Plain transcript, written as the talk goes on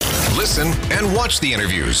Listen and watch the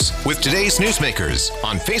interviews with today's newsmakers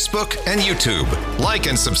on Facebook and YouTube. Like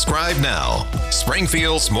and subscribe now.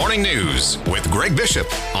 Springfield's Morning News with Greg Bishop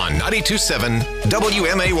on 92.7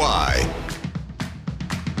 WMAY.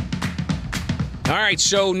 All right,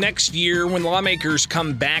 so next year when lawmakers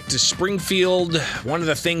come back to Springfield, one of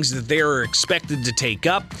the things that they are expected to take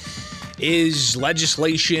up is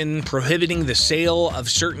legislation prohibiting the sale of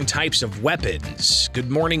certain types of weapons.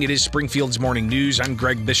 Good morning. It is Springfield's Morning News. I'm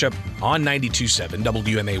Greg Bishop on 92.7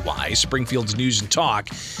 WMAY, Springfield's News and Talk.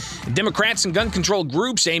 Democrats and gun control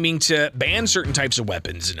groups aiming to ban certain types of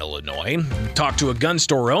weapons in Illinois. Talked to a gun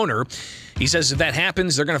store owner. He says if that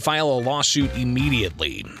happens, they're going to file a lawsuit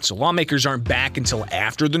immediately. So lawmakers aren't back until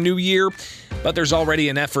after the new year, but there's already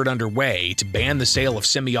an effort underway to ban the sale of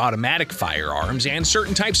semi-automatic firearms and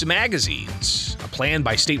certain types of magazines. A plan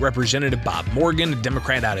by State Representative Bob Morgan, a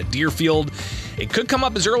Democrat out of Deerfield. It could come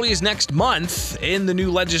up as early as next month in the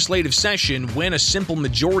new legislative session when a simple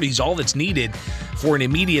majority is all that's needed for an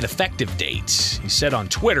immediate effective date. He said on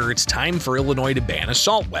Twitter, it's time for Illinois to ban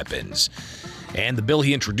assault weapons. And the bill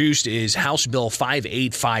he introduced is House Bill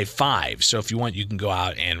 5855. So if you want, you can go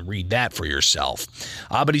out and read that for yourself.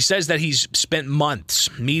 But he says that he's spent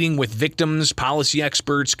months meeting with victims, policy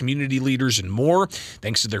experts, community leaders, and more.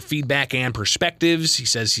 Thanks to their feedback and perspectives, he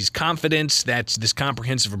says he's confident that this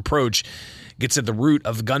comprehensive approach gets at the root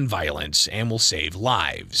of gun violence and will save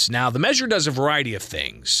lives. Now, the measure does a variety of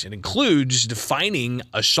things. It includes defining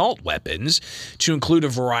assault weapons to include a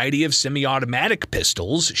variety of semi-automatic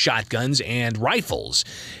pistols, shotguns, and rifles.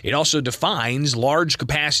 It also defines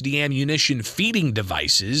large-capacity ammunition feeding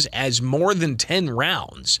devices as more than 10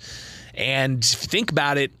 rounds. And if you think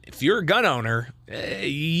about it, if you're a gun owner,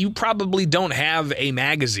 you probably don't have a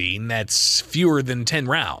magazine that's fewer than 10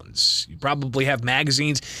 rounds. You probably have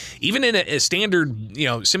magazines, even in a standard,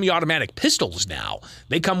 semi-automatic pistols now,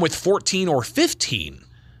 they come with 14 or 15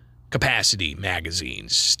 capacity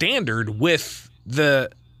magazines, standard with the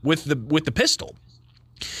pistol.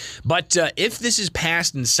 But if this is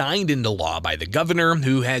passed and signed into law by the governor,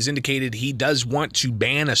 who has indicated he does want to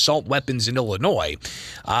ban assault weapons in Illinois,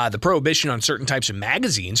 the prohibition on certain types of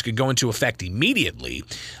magazines could go into effect immediately.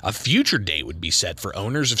 A future date would be set for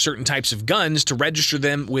owners of certain types of guns to register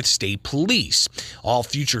them with state police. All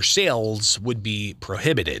future sales would be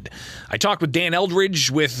prohibited. I talked with Dan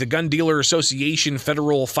Eldridge with the Gun Dealer Association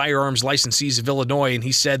Federal Firearms Licensees of Illinois, and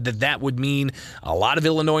he said that would mean a lot of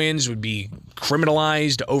Illinoisans would be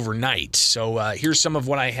criminalized overnight. So here's some of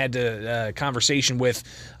what I had to conversation with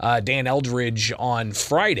Dan Eldridge on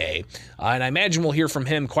Friday. And I imagine we'll hear from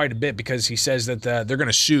him quite a bit because he says that they're going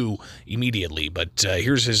to sue immediately. But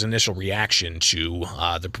here's his initial reaction to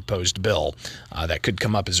the proposed bill that could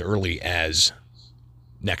come up as early as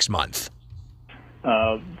next month.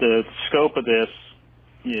 The scope of this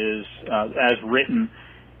is, as written,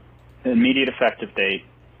 immediate effective date,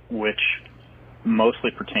 which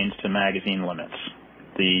mostly pertains to magazine limits,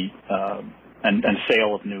 and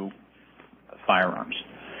sale of new firearms.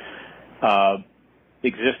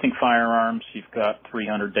 Existing firearms, you've got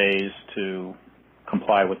 300 days to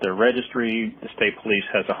comply with their registry. The state police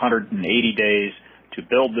has 180 days to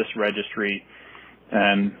build this registry,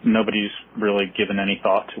 and nobody's really given any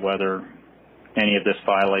thought to whether any of this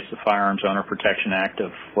violates the Firearms Owner Protection Act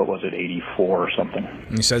of, 84 or something.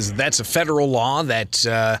 He says that's a federal law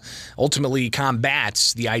that ultimately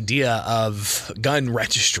combats the idea of gun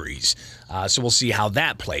registries. So we'll see how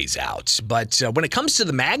that plays out. But when it comes to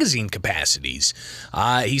the magazine capacities,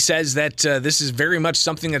 he says that this is very much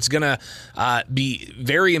something that's going to be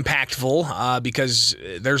very impactful because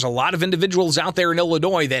there's a lot of individuals out there in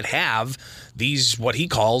Illinois that have these, what he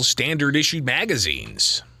calls, standard issued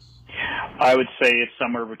magazines. I would say it's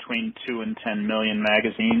somewhere between 2 and 10 million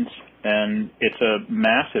magazines, and it's a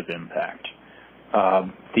massive impact.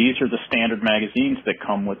 These are the standard magazines that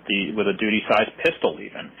come with a duty-sized pistol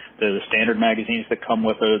even. They're the standard magazines that come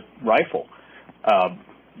with a rifle.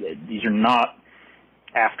 These are not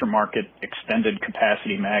aftermarket extended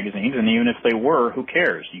capacity magazines, and even if they were, who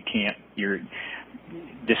cares?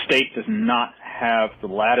 The state does not have the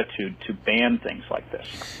latitude to ban things like this.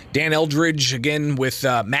 Dan Eldridge, again, with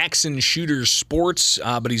Maxson Shooters Sports,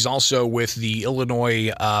 but he's also with the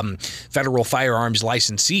Illinois Federal Firearms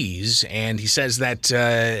Licensees, and he says that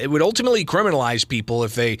it would ultimately criminalize people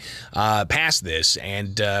if they pass this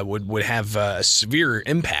and would have a severe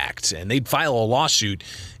impact, and they'd file a lawsuit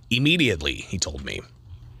immediately, he told me.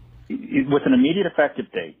 With an immediate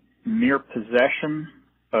effective date, mere possession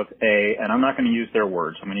of and I'm not going to use their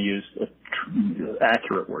words, I'm going to use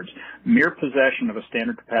accurate words. Mere possession of a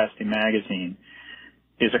standard capacity magazine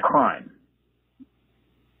is a crime.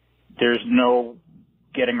 There's no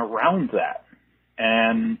getting around that.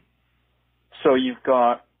 And so you've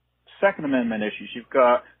got Second Amendment issues, you've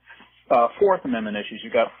got Fourth Amendment issues,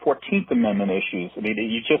 you've got 14th Amendment issues. I mean,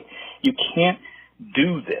 you can't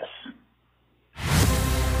do this.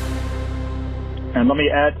 And let me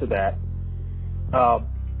add to that.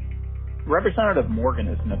 Representative Morgan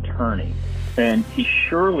is an attorney, and he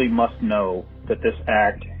surely must know that this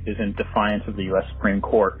act is in defiance of the U.S. Supreme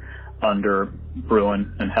Court under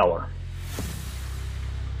Bruen and Heller.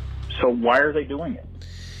 So why are they doing it?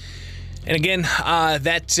 And again,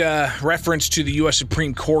 that reference to the U.S.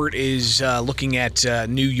 Supreme Court is looking at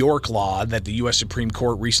New York law that the U.S. Supreme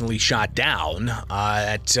Court recently shot down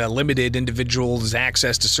that limited individuals'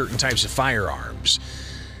 access to certain types of firearms.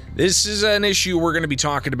 This is an issue we're going to be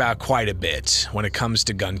talking about quite a bit when it comes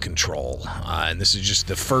to gun control. And this is just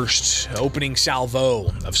the first opening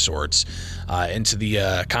salvo of sorts into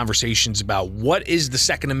the conversations about what is the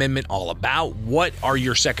Second Amendment all about, what are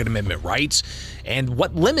your Second Amendment rights, and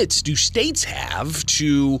what limits do states have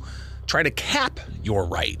to try to cap your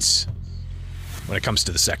rights when it comes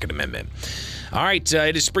to the Second Amendment. All right,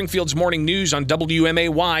 it is Springfield's Morning News on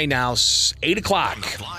WMAY now, 8 o'clock.